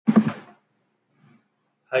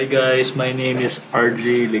Hi guys, my name is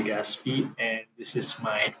RJ Legaspi and this is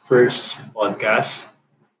my first podcast.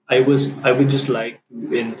 I would just like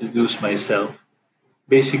to introduce myself.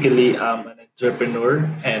 Basically, I'm an entrepreneur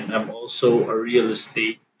and I'm also a real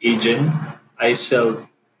estate agent. I sell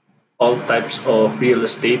all types of real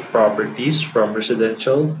estate properties from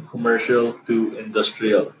residential, commercial to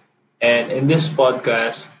industrial. And in this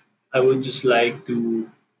podcast, I would just like to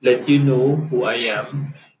let you know who I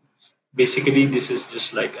am. Basically, this is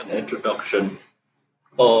just like an introduction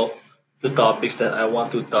of the topics that I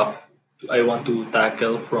want to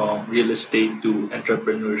tackle from real estate to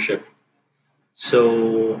entrepreneurship.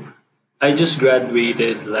 So I just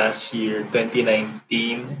graduated last year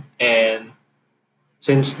 2019, and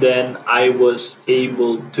since then I was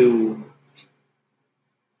able to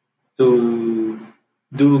do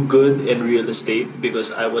good in real estate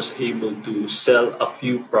because I was able to sell a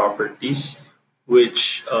few properties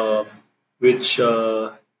which which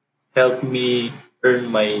helped me earn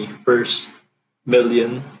my first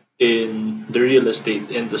million in the real estate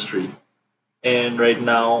industry. And right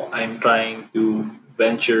now, I'm trying to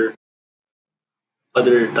venture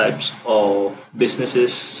other types of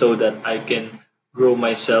businesses so that I can grow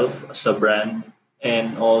myself as a brand,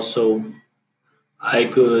 and also I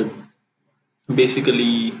could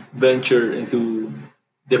basically venture into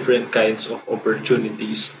different kinds of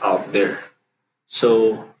opportunities out there.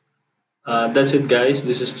 So that's it, guys.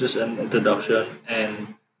 This is just an introduction,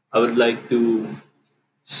 and I would like to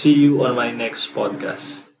see you on my next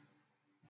podcast.